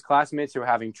helping his classmates who are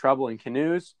having trouble in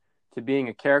canoes to being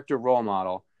a character role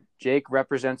model. Jake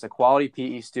represents a quality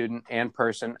PE student and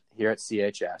person here at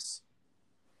CHS.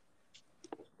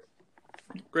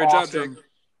 Great job, Jake.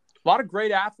 A lot of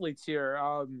great athletes here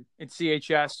at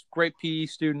CHS, great PE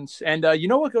students. And you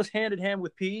know what goes hand in hand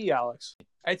with PE, Alex?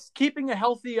 It's keeping a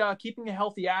healthy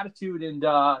attitude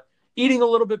and eating a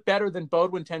little bit better than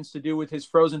Bodwin tends to do with his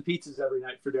frozen pizzas every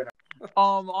night for dinner.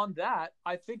 On that,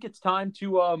 I think it's time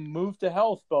to move to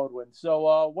health, Bodwin.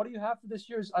 So what do you have for this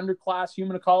year's Underclass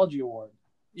Human Ecology Award?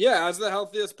 Yeah, as the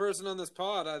healthiest person on this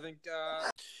pod, I think.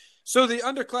 So the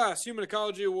Underclass Human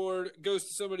Ecology Award goes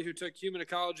to somebody who took human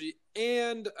ecology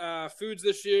and foods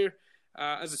this year.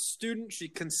 As a student, she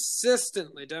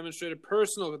consistently demonstrated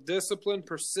personal discipline,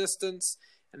 persistence,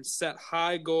 and set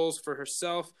high goals for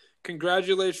herself.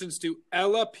 Congratulations to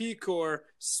Ella Pecor,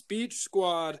 Speech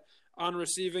Squad, on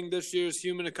receiving this year's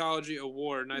Human Ecology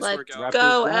Award. Nice work, Ella. Let's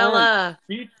go, Ella.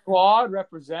 Speech Squad,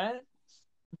 represent.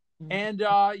 And,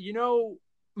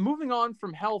 moving on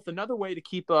from health, another way to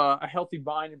keep a healthy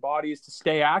mind and body is to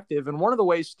stay active. And one of the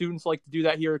ways students like to do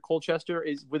that here at Colchester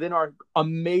is within our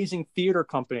amazing theater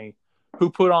company, who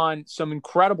put on some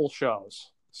incredible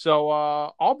shows. So,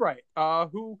 Albright,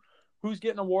 who's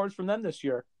getting awards from them this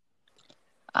year?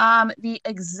 The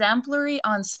Exemplary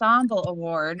Ensemble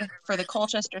Award for the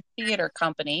Colchester Theater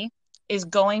Company is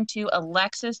going to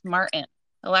Alexis Martin.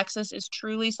 Alexis is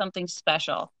truly something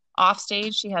special.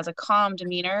 Offstage, she has a calm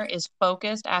demeanor, is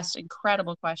focused, asks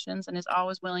incredible questions, and is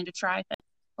always willing to try things.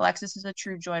 Alexis is a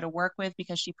true joy to work with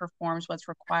because she performs what's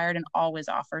required and always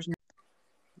offers.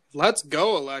 Let's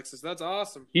go, Alexis. That's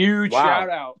awesome. Huge shout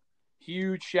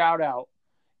out.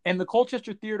 And the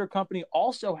Colchester Theater Company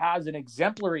also has an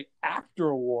Exemplary Actor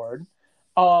Award,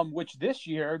 which this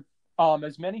year,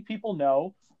 as many people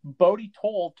know, Bodie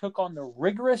Toll took on the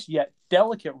rigorous yet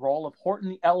delicate role of Horton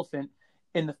the Elephant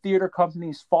in the theater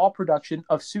company's fall production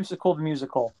of Seussical the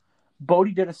Musical.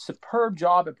 Bodie did a superb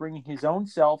job at bringing his own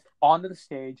self onto the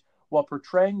stage while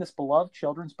portraying this beloved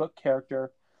children's book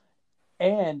character,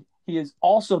 and he is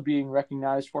also being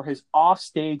recognized for his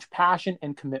offstage passion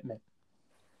and commitment.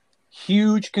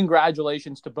 Huge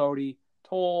congratulations to Bodie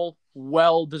Toll.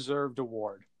 Well-deserved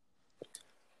award.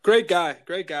 Great guy.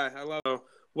 I love it.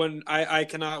 When I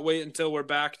cannot wait until we're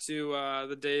back to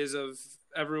the days of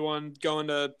everyone going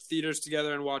to theaters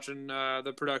together and watching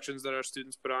the productions that our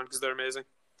students put on because they're amazing.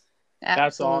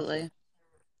 That's awesome.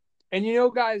 And you know,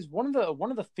 guys, one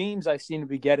of the themes I seem to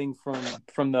be getting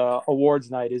from the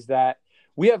awards night is that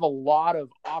we have a lot of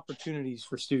opportunities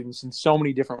for students in so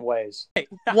many different ways.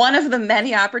 One of the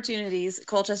many opportunities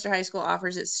Colchester High School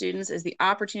offers its students is the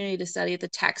opportunity to study at the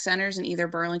tech centers in either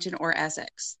Burlington or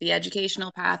Essex. The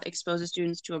educational path exposes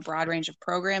students to a broad range of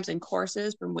programs and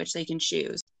courses from which they can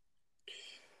choose.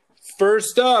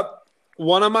 First up,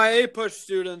 one of my APUSH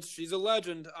students, she's a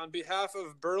legend, on behalf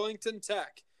of Burlington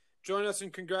Tech. Join us in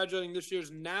congratulating this year's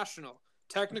National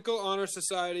Technical Honor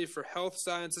Society for Health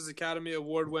Sciences Academy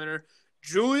Award winner,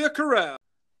 Julia Carell.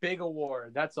 Big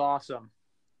award. That's awesome.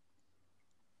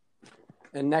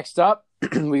 And next up,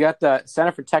 we got the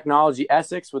Center for Technology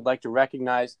Essex would like to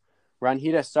recognize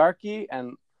Ranhita Sarkey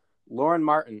and Lauren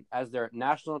Martin as their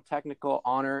National Technical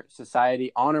Honor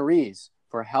Society honorees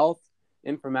for health,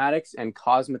 informatics, and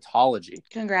cosmetology.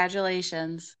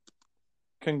 Congratulations.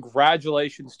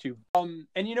 Congratulations to and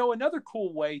you know, another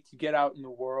cool way to get out in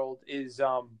the world is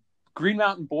Green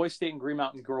Mountain Boys State and Green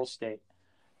Mountain Girls State.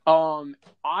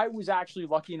 I was actually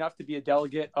lucky enough to be a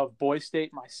delegate of Boys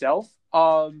State myself.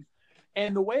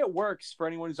 And the way it works, for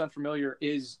anyone who's unfamiliar,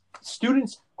 is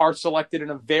students are selected in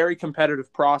a very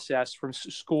competitive process from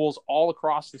schools all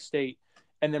across the state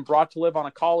and then brought to live on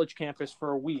a college campus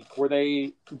for a week where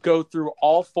they go through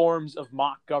all forms of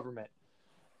mock government.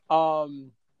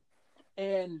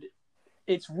 And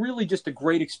it's really just a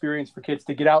great experience for kids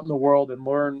to get out in the world and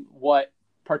learn what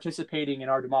participating in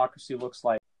our democracy looks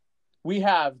like. We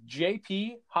have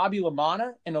JP, Hobby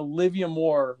Lamana, and Olivia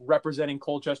Moore representing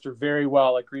Colchester very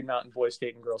well at Green Mountain Boys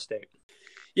State and Girls State.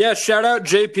 Yeah, shout out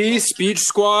JP, Speech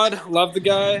Squad. Love the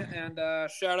guy. And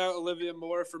shout out Olivia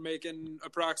Moore for making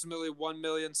approximately 1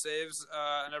 million saves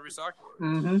in every soccer.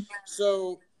 Mm-hmm.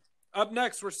 So up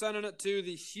next, we're sending it to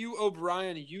the Hugh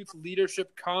O'Brien Youth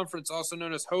Leadership Conference, also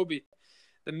known as HOBY.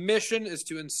 The mission is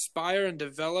to inspire and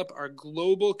develop our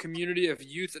global community of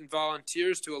youth and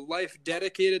volunteers to a life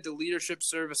dedicated to leadership,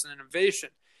 service, and innovation.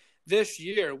 This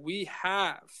year, we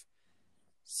have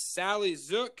Sally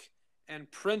Zook and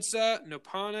Prinsa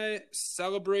Nopane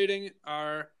celebrating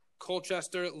our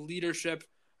Colchester leadership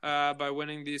by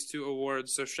winning these two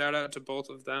awards. So shout out to both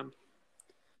of them.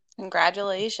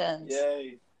 Congratulations.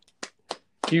 Yay.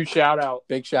 Huge shout out.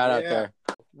 Big shout out there.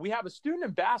 We have a student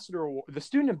ambassador award, the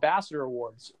Student Ambassador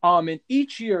Awards. And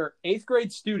each year, 8th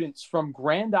grade students from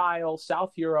Grand Isle,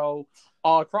 South Hero,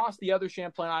 across the other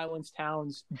Champlain Islands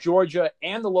towns, Georgia,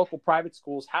 and the local private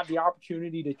schools have the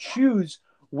opportunity to choose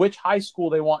which high school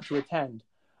they want to attend.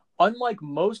 Unlike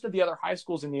most of the other high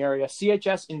schools in the area,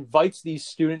 CHS invites these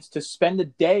students to spend a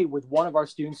day with one of our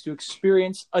students to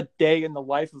experience a day in the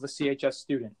life of a CHS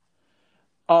student.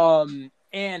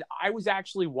 And I was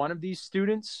actually one of these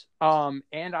students,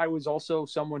 and I was also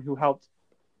someone who helped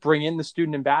bring in the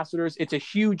student ambassadors. It's a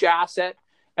huge asset,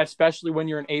 especially when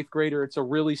you're an 8th grader. It's a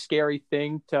really scary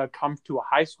thing to come to a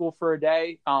high school for a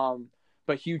day.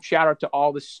 But huge shout out to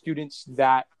all the students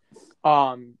that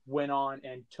went on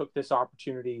and took this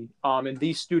opportunity. And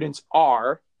these students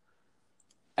are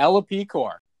Ella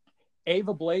Pecor,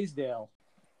 Ava Blaisdell,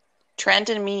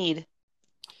 Trenton Mead,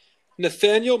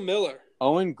 Nathaniel Miller,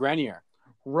 Owen Grenier,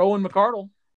 Rowan McCardle,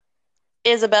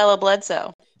 Isabella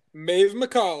Bledsoe, Maeve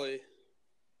McCauley,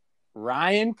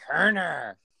 Ryan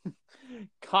Kerner,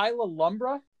 Kyla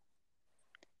Lumbra,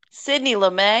 Sydney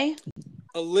LeMay,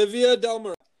 Olivia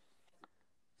Delmer,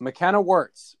 McKenna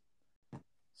Wirtz,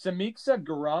 Samixa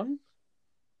Gurung,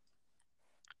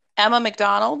 Emma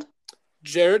McDonald,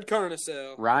 Jared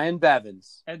Carnesale, Ryan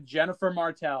Bevins, and Jennifer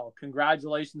Martell.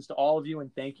 Congratulations to all of you,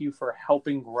 and thank you for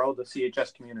helping grow the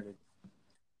CHS community.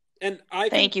 And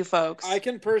thank you, folks. I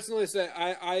can personally say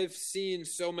I've seen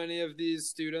so many of these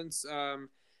students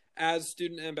as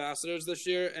student ambassadors this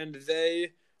year, and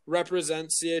they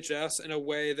represent CHS in a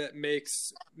way that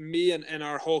makes me and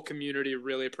our whole community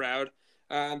really proud.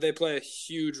 They play a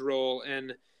huge role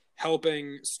in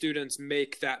helping students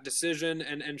make that decision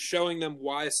and showing them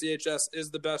why CHS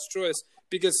is the best choice,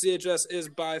 because CHS is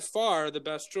by far the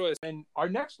best choice. And our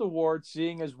next award,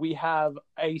 seeing as we have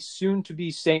a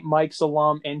soon-to-be St. Mike's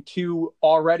alum and 2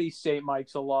 already St.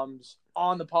 Mike's alums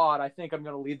on the pod, I think I'm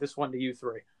going to leave this one to you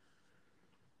 3.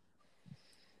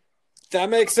 That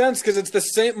makes sense, because it's the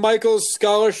St. Michael's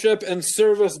Scholarship and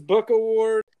Service Book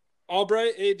Award.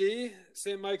 Albright, AD,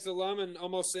 St. Mike's alum and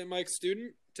almost St. Mike's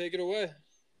student. Take it away.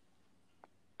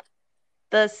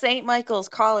 The St. Michael's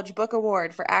College Book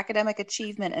Award for Academic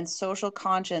Achievement and Social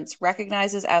Conscience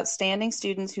recognizes outstanding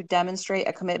students who demonstrate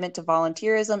a commitment to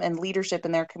volunteerism and leadership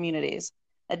in their communities.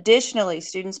 Additionally,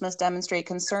 students must demonstrate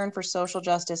concern for social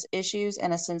justice issues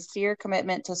and a sincere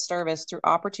commitment to service through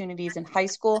opportunities in high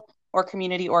school or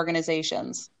community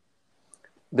organizations.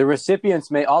 The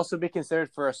recipients may also be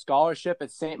considered for a scholarship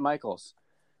at St. Michael's,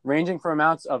 ranging from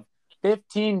amounts of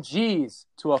 15 G's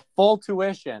to a full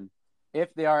tuition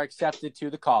if they are accepted to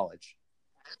the college.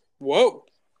 Whoa.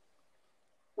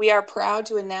 We are proud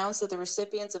to announce that the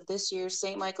recipients of this year's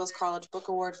St. Michael's College Book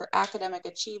Award for Academic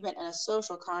Achievement and a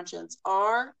Social Conscience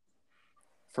are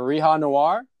Fariha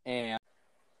Noir and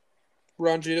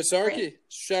Ranjita Sarkey.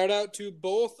 Shout out to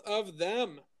both of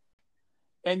them.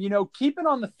 And, keeping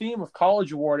on the theme of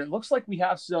College Award, it looks like we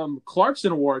have some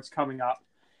Clarkson Awards coming up.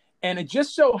 And it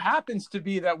just so happens to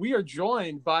be that we are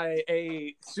joined by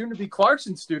a soon-to-be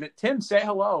Clarkson student. Tim, say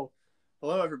hello.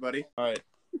 Hello, everybody. All right.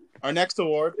 Our next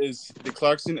award is the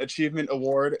Clarkson Achievement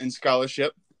Award and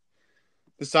Scholarship.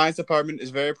 The Science Department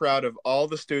is very proud of all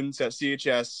the students at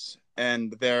CHS,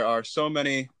 and there are so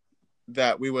many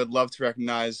that we would love to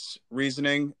recognize: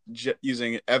 reasoning,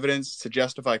 using evidence to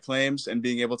justify claims, and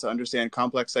being able to understand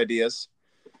complex ideas.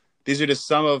 These are just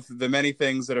some of the many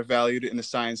things that are valued in a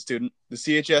science student. The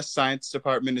CHS Science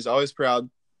Department is always proud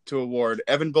to award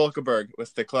Evan Bolkeberg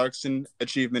with the Clarkson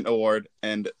Achievement Award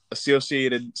and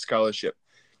Associated Scholarship.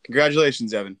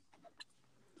 Congratulations, Evan.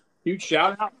 Huge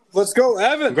shout out. Let's go,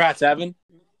 Evan. Congrats, Evan.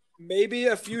 Maybe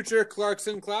a future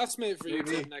Clarkson classmate for you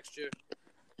next year.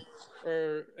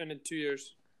 And in 2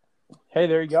 years. Hey,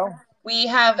 there you go. We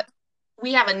have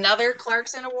another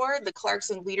Clarkson Award, the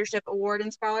Clarkson Leadership Award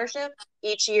and Scholarship.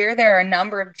 Each year, there are a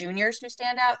number of juniors who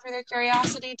stand out through their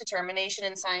curiosity, determination,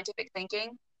 and scientific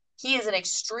thinking. He is an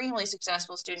extremely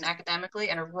successful student academically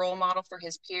and a role model for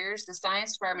his peers. The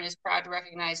Science Department is proud to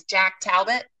recognize Jack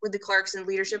Talbot with the Clarkson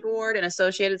Leadership Award and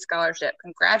Associated Scholarship.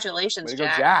 Congratulations,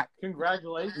 Jack. Jack.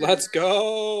 Congratulations. Let's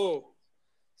go.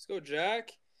 Let's go,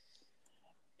 Jack.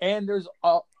 And there's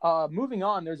moving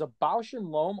on, there's a Bausch and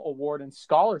Lomb Award and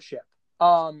Scholarship.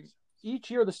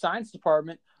 Each year, the Science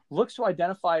Department looks to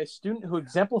identify a student who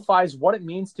exemplifies what it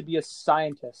means to be a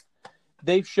scientist.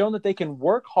 They've shown that they can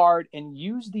work hard and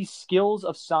use these skills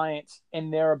of science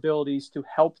and their abilities to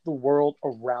help the world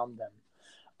around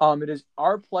them. It is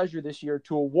our pleasure this year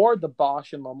to award the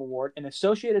Bausch and Lomb Award and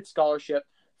Associated Scholarship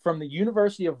from the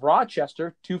University of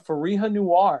Rochester to Fariha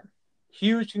Noir.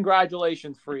 Huge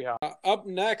congratulations, Fariha. Up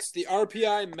next, the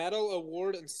RPI Medal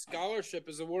Award and Scholarship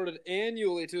is awarded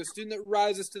annually to a student that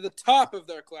rises to the top of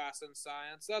their class in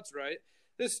science. That's right.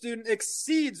 This student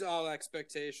exceeds all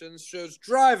expectations, shows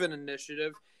drive and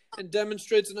initiative, and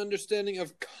demonstrates an understanding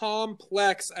of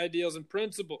complex ideals and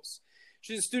principles.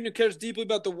 She's a student who cares deeply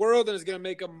about the world and is going to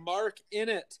make a mark in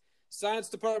it. Science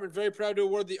Department very proud to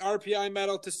award the RPI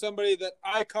medal to somebody that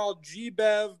I call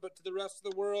G-Bev, but to the rest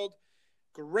of the world,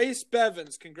 Grace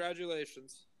Bevins.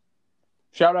 Congratulations.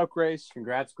 Shout out, Grace.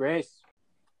 Congrats, Grace.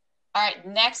 All right,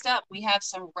 next up, we have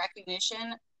some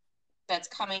recognition that's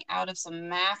coming out of some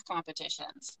math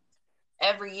competitions.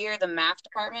 Every year, the Math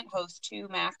Department hosts 2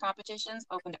 math competitions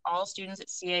open to all students at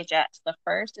CHS. The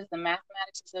first is the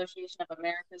Mathematics Association of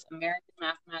America's American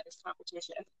Mathematics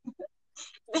Competition.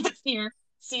 This year,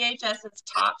 CHS's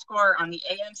top scorer on the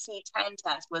AMC 10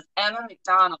 test was Emma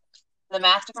McDonald. The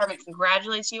Math Department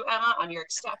congratulates you, Emma, on your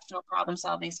exceptional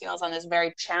problem-solving skills on this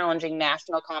very challenging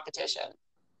national competition.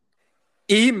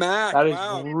 EMAC. That is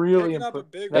wow. really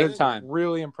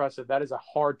Really impressive. That is a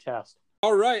hard test.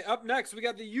 All right, up next, we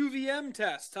got the UVM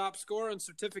test, top score and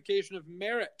certification of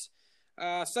merit.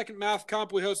 Second math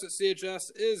comp we host at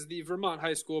CHS is the Vermont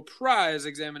High School Prize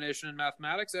Examination in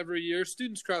Mathematics. Every year,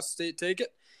 students across the state take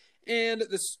it. And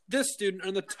this student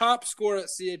earned the top score at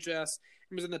CHS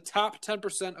and was in the top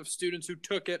 10% of students who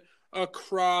took it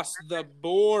across the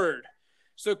board.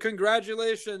 So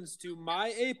congratulations to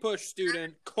my APUSH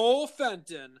student, Cole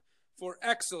Fenton, for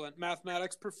excellent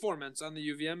mathematics performance on the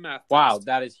UVM math test. Wow,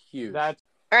 that is huge. All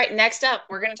right, next up,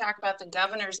 we're going to talk about the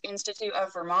Governor's Institute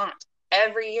of Vermont.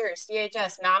 Every year,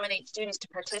 CHS nominates students to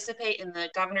participate in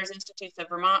the Governor's Institutes of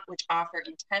Vermont, which offer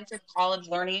intensive college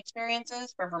learning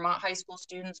experiences for Vermont high school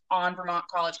students on Vermont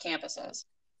college campuses.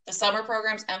 The summer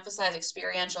programs emphasize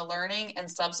experiential learning and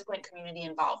subsequent community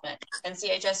involvement, and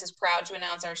CHS is proud to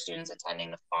announce our students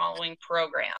attending the following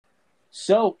program.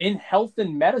 So, in health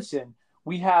and medicine,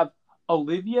 we have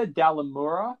Olivia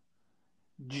Dallamura,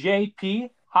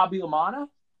 JP Habilamana,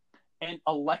 and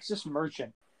Alexis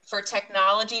Merchant. For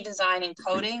technology, design, and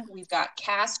coding, we've got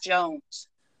Cass Jones.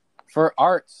 For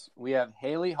arts, we have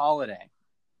Haley Holiday.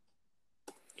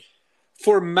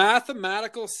 For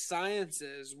mathematical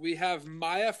sciences, we have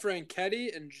Maya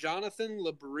Franchetti and Jonathan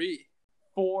Labrie.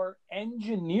 For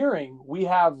engineering, we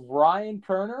have Ryan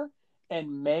Kerner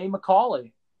and May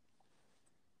McCauley.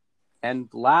 And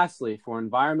lastly, for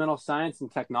environmental science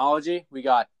and technology, we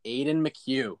got Aiden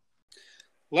McHugh.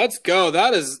 Let's go.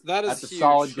 That's a huge.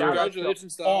 solid group.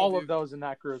 Congratulations to all of those in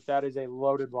that group. That is a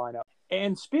loaded lineup.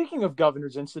 And speaking of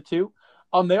Governor's Institute,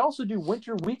 they also do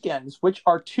winter weekends, which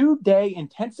are 2-day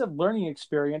intensive learning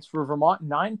experience for Vermont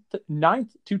 9th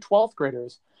to 12th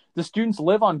graders. The students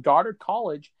live on Goddard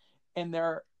College, and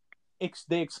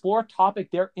they explore a topic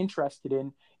they're interested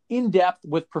in depth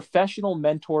with professional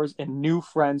mentors and new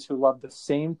friends who love the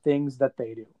same things that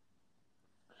they do.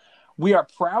 We are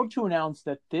proud to announce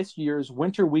that this year's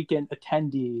winter weekend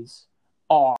attendees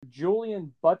are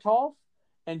Julian Buttoff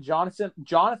and Jonathan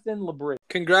Labrie.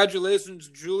 Congratulations,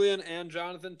 Julian and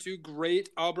Jonathan, two great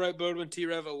Albright Bodwin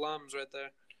T-Rev alums right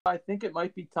there. I think it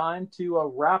might be time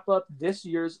to wrap up this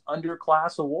year's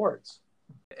underclass awards.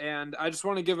 And I just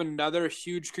want to give another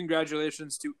huge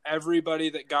congratulations to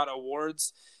everybody that got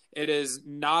awards. It is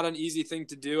not an easy thing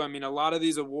to do. I mean, a lot of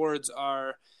these awards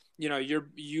are,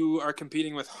 you are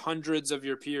competing with hundreds of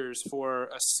your peers for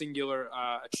a singular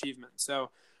achievement. So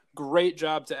great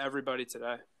job to everybody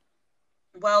today.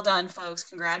 Well done, folks.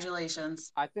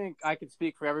 Congratulations. I think I could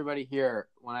speak for everybody here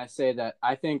when I say that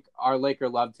I think our Laker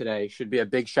Love today should be a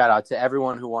big shout out to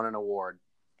everyone who won an award.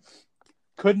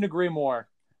 Couldn't agree more.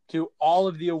 To all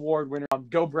of the award winners,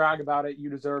 go brag about it. You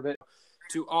deserve it.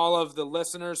 To all of the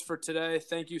listeners for today,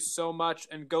 thank you so much.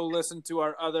 And go listen to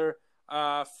our other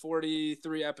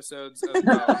 43 episodes as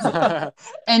well.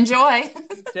 Enjoy.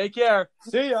 Take care.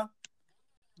 See ya.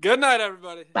 Good night,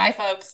 everybody. Bye, folks.